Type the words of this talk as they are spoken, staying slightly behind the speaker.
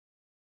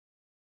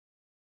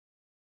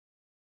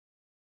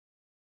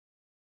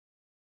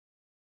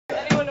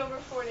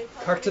before they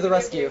tell Hark to the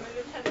rescue.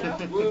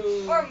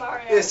 Or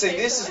Mario. Yeah, see,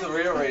 this is the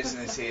real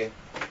reason it's here.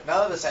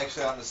 None of us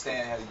actually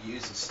understand how to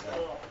use this stuff.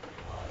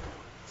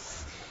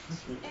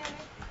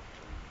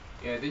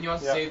 Yeah, didn't you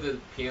also save the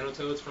piano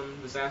toads from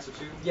Disaster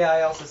 2? Yeah,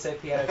 I also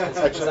saved piano toads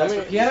from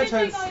Disaster. Piano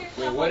toads.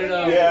 Wait, what did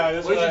what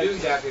did you do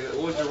exactly?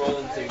 What was your role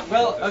in saving?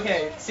 Well,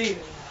 okay, see,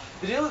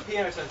 the deal with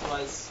piano toads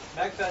was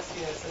Magfest,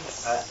 you know,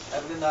 since.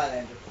 Have a good night,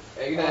 Andrew.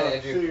 Hey, good night,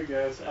 Andrew. See you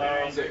guys. So,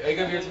 are you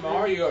gonna be here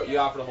tomorrow, or you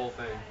out for the whole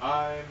thing?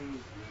 I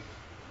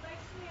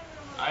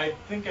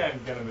think I'm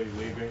gonna be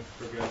leaving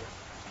for good.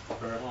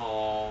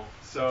 Aww.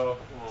 So,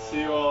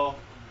 see you all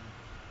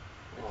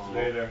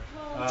later.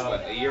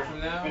 What, a year from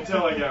now?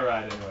 Until I get a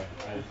ride anyway.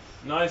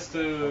 Nice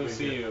to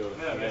see you.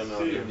 Yeah, nice to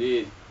see you.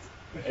 Indeed.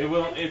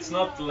 It's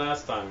not the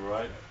last time,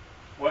 right?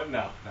 What?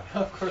 No.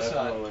 Of course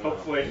not.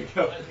 Hopefully,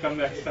 come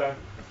next time.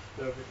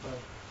 That'll be fun.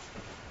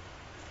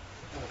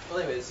 Well,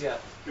 anyways, yeah.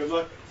 Good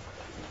luck.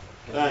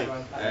 Thanks.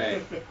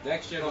 Hey,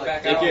 next year go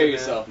back Take out. care of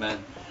yourself,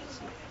 man.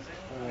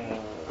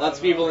 Lots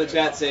of people in the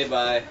chat say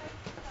bye.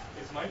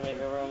 Is Mike?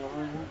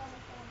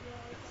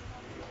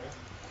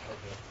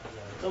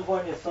 Some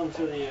point it's some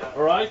to the.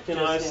 Alright, can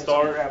I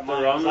start the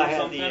run or I had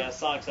something? the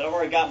Sonic. So I've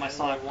already got my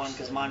Sonic 1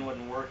 because mine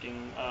wasn't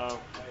working.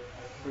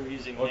 We were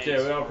using. Okay,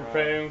 we are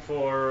preparing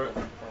for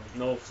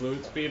no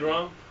flute speed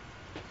run.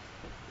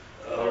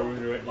 Are we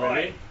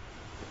ready?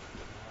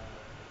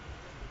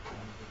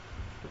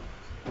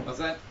 What's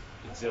that?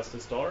 It's just a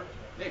start?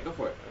 Hey, go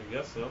for it. I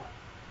guess so.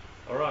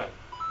 Alright.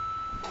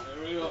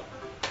 There we go.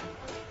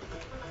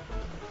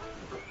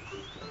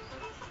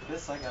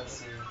 This I gotta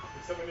see.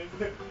 Someone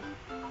needs it.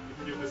 You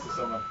can give this to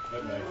someone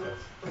at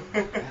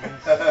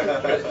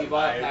Magfest. You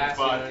bought a I pass,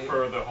 bought you know,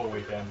 for the whole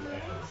weekend.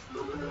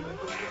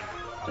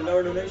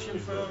 Another donation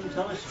from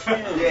Thomas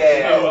Chan.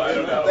 Yeah, No, I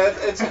don't know.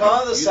 It's kind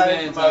of the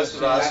same for most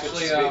of us, Actually,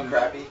 which is a bit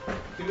crappy.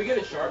 Can we get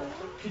a sharp?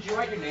 Could you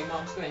write your name on?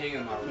 I'm just gonna hang it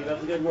in my room. Keep up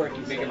the good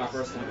work. Make it my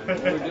first one.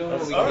 When we're doing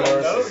what we Oh,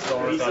 do. no.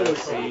 Start I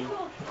see.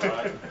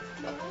 Alright.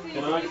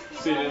 Can I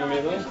sit in the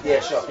middle? Yeah,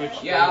 sure.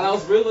 Yeah, and I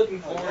was really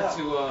looking forward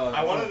to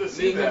I wanted to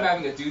see me and him that.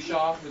 having a douche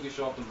off. We could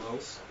show off the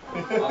most. I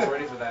was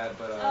ready for that,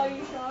 but Oh,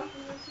 you saw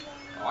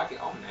I'm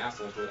an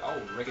asshole. I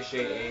will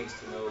ricochet eggs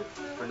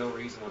for no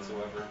reason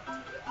whatsoever,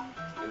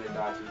 and then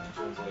die 2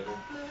 turns later.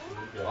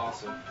 Yeah.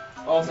 Awesome.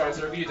 Oh, sorry,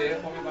 sir. Can you data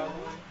for me, by the way?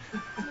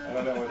 I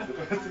don't know what's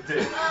the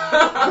date.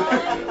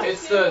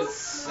 It's the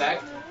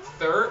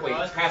third. Wait,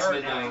 it's past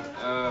midnight.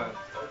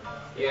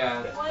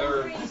 Yeah,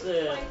 third.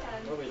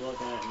 What are we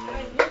looking at?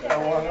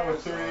 Number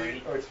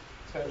 3 or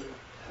 10.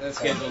 That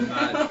schedule's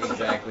not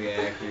exactly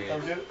accurate.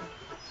 I'm good.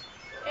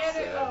 And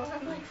it,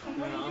 I'm like,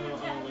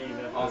 I'll leave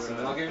it. Awesome.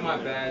 And I'll give you my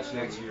badge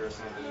next year or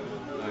something.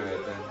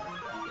 Alright then.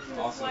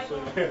 Awesome.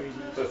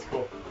 That's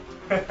cool.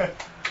 I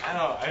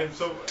know. I'm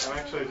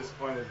actually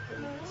disappointed I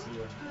didn't see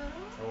you.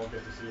 I won't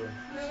get to see you.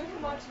 maybe we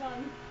can watch it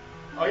on.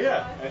 Oh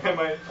yeah. I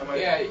might.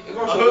 Yeah, of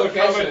course I'll we'll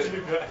catch comment it. to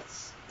you guys.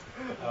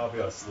 I'll be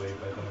asleep,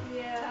 I think.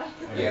 Yeah.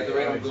 Yeah, the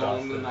rate I'm I'm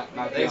going, exhausted.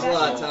 not Thanks a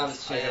lot,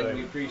 Thomas I Chan. gotta-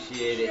 We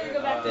appreciate it. Should we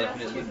go back to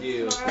Definitely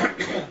do.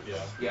 Massachusetts Yeah.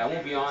 Yeah, I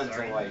won't be on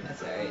until like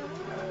That's alright.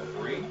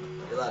 3.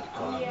 You're allowed to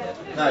call him, Yeah.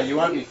 definitely. No, you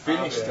won't be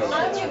finished till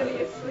tomorrow? I'm lunch. gonna be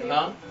asleep.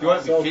 Huh? You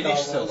won't be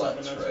finished till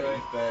lunch,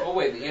 right? Oh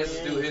wait, he has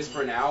to do his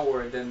for an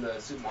hour and then the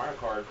Super Mario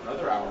Kart for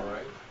another hour,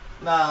 right?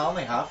 Nah,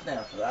 only half an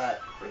hour for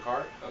that. For the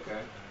kart? Okay.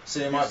 So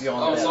you might be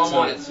on Oh, that so I'm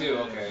on too. it too,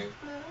 okay.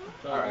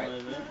 Alright.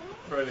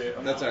 Friday.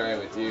 That's alright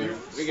with you. You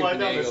We slide can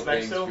down finagle this next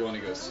things if hill? you want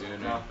to go sooner.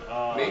 Me? I Yeah.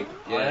 haven't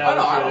Oh,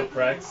 no, I really don't-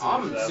 practiced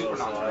I'm this super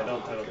level, so not- I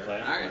don't have a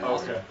plan. Alright. Oh,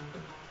 okay.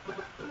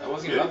 I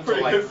wasn't Yeah, even up until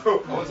pretty like, good so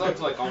I was up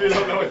until like You almost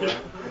don't know like, yet.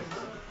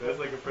 That's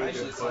like a I pretty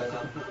usually good slide song.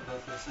 down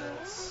both those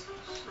hills.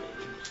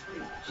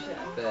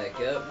 Back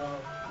up.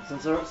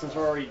 Since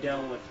we're already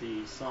done with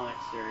the Sonic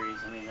series,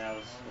 I mean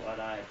that's what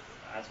I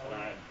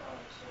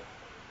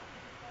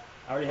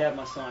already have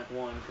my Sonic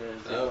 1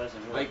 because it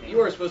wasn't working. Mike, you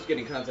were supposed to get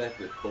in contact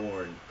with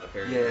Bourne,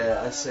 apparently.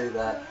 Yeah, I see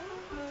that.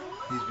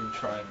 He's been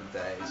trying for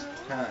days.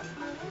 Huh.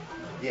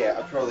 Yeah,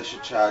 I probably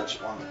should charge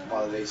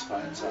one of these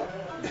phones up.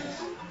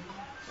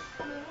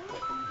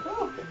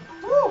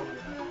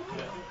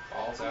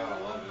 balls out, I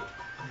love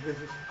it.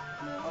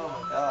 Oh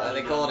my god.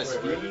 They call it a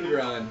speed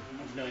run.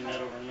 I was doing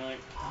that overnight.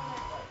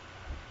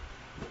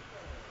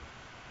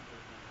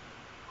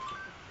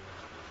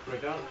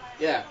 Right down.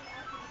 Yeah.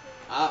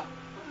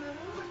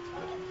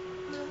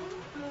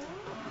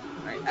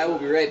 Alright, I will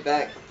be right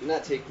back. Do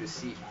not take this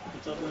seat.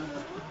 What's up, man?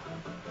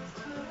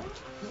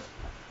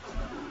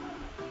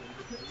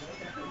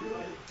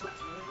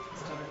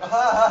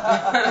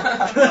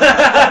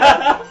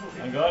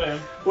 I got him.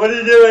 What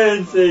are you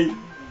doing, NC?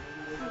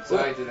 So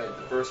I did the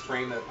first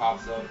frame that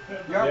pops up.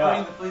 You aren't Yeah.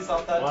 putting the police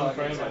off that One dog.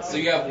 frame. So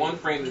you have one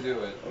frame to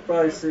do it. I'll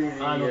probably see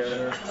the. I'm not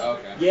sure.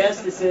 Okay.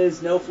 Yes, this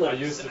is no I floats.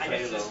 used to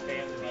play though.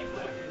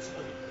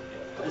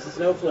 This is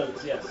no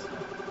floats. Yes.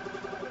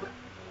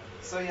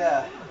 So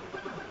yeah,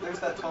 there's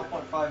that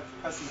 12.5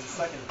 pressing the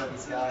second for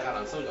this guy. God,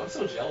 I'm so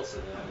jealous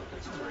of that.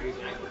 It's crazy.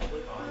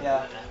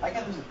 Yeah, I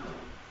can.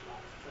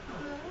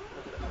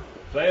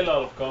 Play a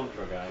lot of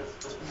Contra, guys.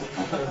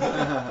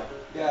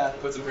 Yeah.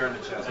 Put some hair in the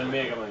chest. And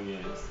Mega Man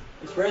games.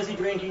 Is Frizzy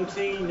drinking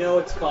tea? No,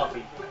 it's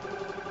coffee.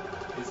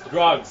 It's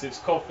drugs, it's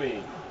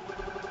coffee.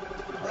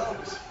 Well,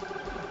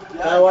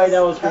 By the way, that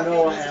was caffeine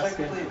Granola is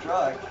asking. technically a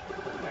drug.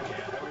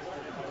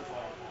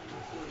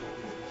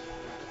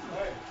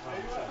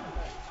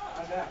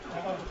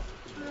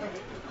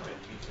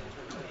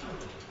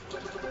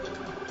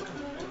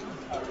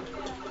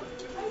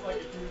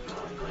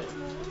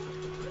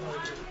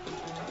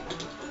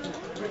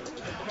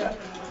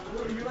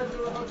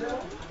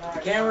 The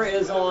camera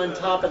is on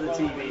top of the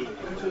TV.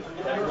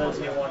 For those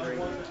of you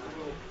wondering.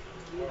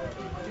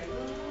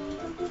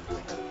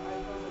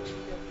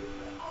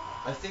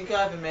 I think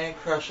I have a man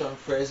crush on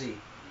Frezzy.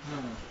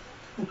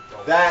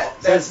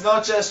 That's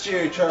not just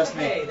you, trust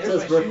me.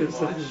 Says Brooklyn.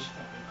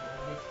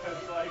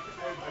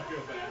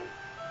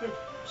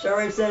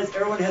 Sharif says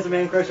everyone has a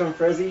man crush on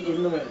Frezzy,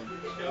 even the women.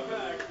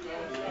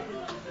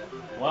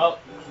 Well,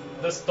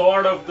 the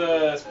start of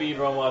the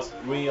speedrun was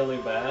really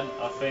bad.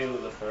 I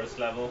failed the first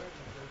level.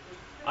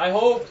 I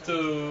hope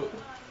to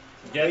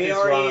get We this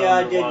already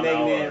run under did 1 Mega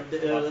hour, Man.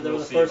 but They were we'll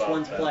the see first about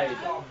ones that. played.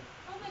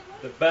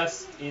 The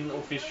best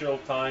unofficial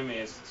time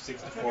is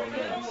 64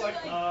 minutes.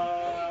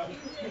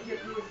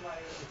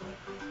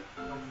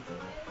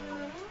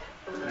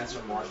 And that's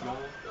from Marshmallow?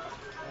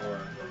 Or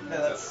Yeah,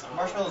 that's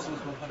Marshmallows was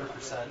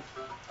 100%.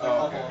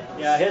 Oh, okay.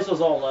 Yeah, his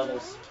was all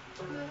levels.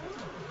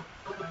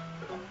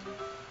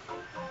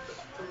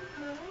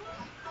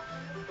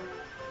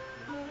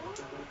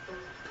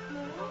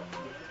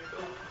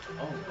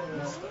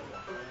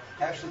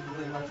 I actually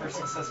completed my first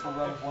successful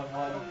run of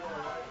 1-1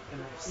 in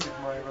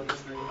Super Mario Brothers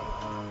 3.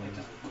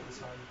 Just before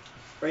this one.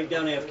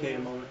 Breakdown AFK a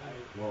moment.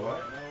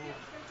 What?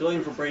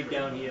 Filling for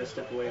breakdown, he has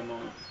stepped away a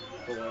moment.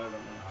 For what I don't know.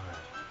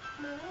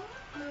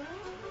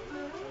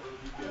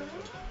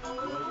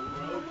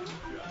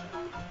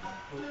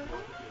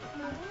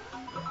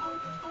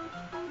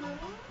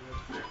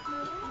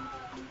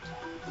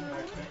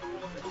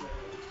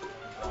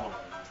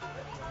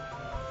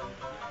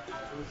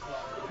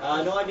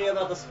 No idea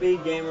about the speed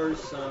gamers.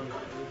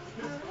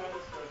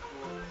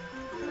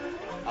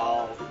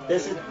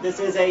 This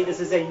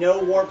is a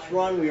no warps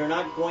run. We are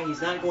not going.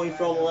 He's not going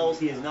through all the levels.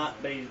 He is not.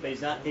 But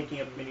he's not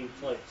picking up many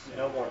flips.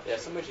 No warps. Yeah,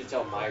 somebody should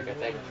tell Mike. I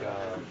think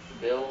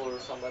Bill or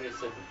somebody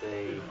said that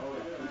they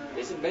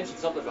mentioned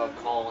something about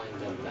calling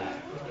them back.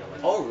 You know,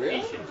 like Oh, really?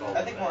 he should call I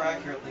them think back. more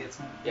accurately, it's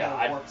Yeah, no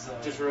I warp zone.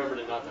 just remembered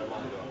it not that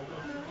long ago.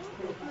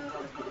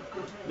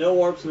 No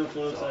warps, no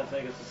flips. I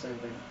think it's the same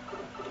thing.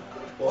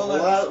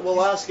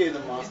 We'll ask you the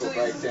he muscle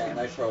still uses breakdown.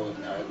 They probably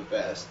know the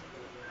best.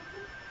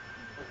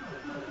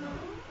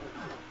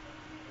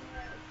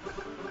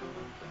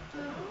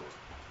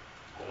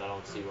 But I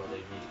don't see why they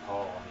need to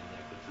call. I mean,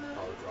 they could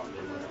probably drop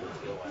in whenever they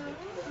feel like it.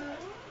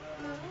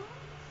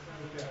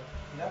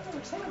 Yeah, I've never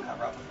taken that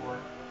route before.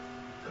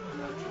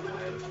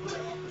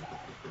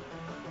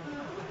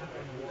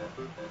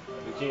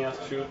 You can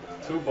just shoot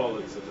 2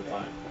 bullets at a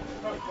time.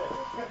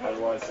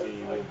 Otherwise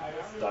he will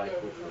die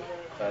quickly,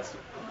 faster.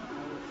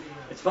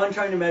 It's fun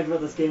trying to imagine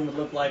what this game would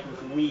look like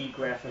with Wii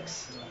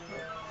graphics.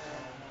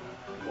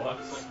 What?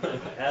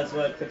 That's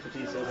what Pixel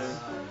T said.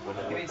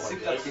 You mean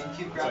souped up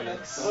GameCube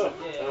graphics?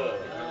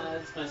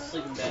 That's my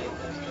sleeping bag.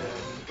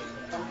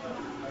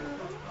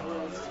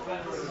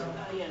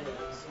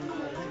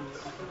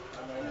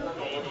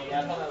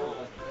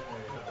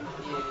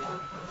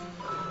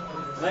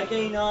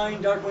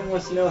 1989, Darkwing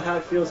wants to know how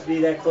it feels to be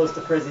that close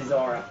to Frizzy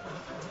Zara.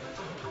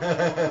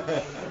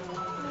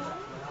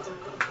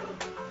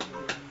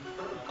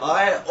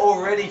 I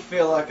already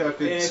feel like I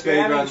could If you're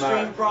having speedrun extreme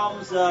Mario.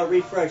 problems,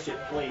 refresh it,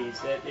 please.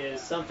 That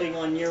is something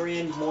on your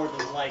end more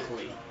than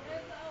likely.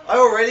 I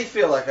already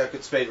feel like I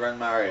could speedrun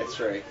Mario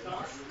 3.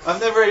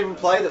 I've never even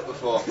played it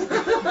before.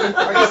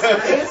 Are you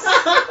serious?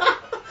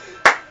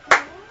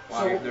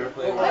 Wow, you've never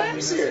played I'm Mario?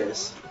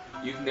 serious.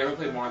 You've never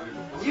played Mario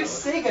before? You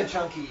Sega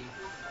junkie.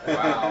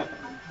 Wow.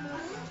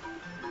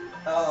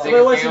 Oh.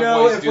 Somebody wants to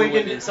know fanboys if do we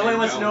what can. Somebody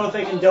wants to Nintendo. know if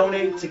they can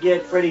donate to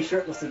get Freddy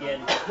shirtless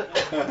again.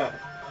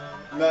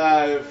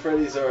 No,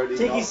 Freddy's already.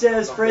 Tiki not-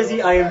 says, not Frizzy,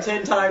 doing I am that.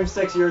 10 times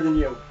sexier than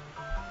you.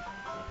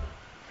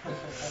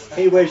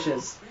 He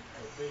wishes.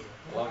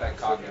 Love that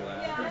cocky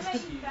laugh. Yeah, I It's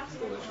like that.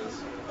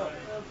 delicious.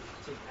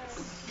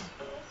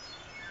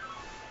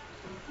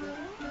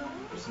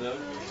 Snow?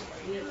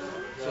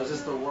 So is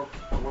this the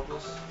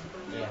warpless?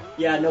 Yeah.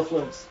 Yeah, no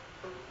flutes.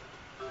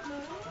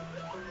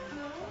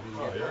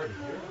 Oh, you're already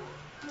here?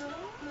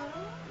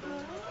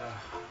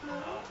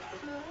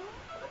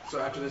 So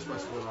after this,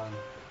 what's going on?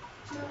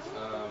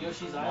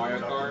 Yoshi's Mario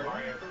Island? Kart.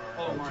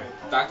 Oh, Mario.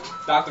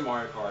 Dr.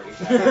 Mario Kart.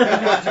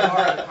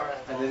 Exactly.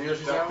 And then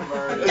Yoshi's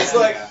Island? It's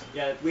like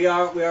Yeah, we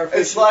are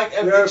it's like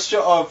a we are, mixture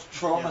of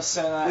Trauma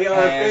Center we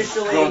are and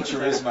officially Gran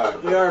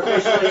Turismo. we are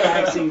officially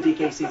axing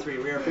DKC3.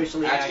 We are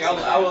officially Actually,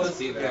 axing. I want to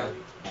see that.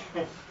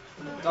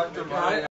 Dr. Mario.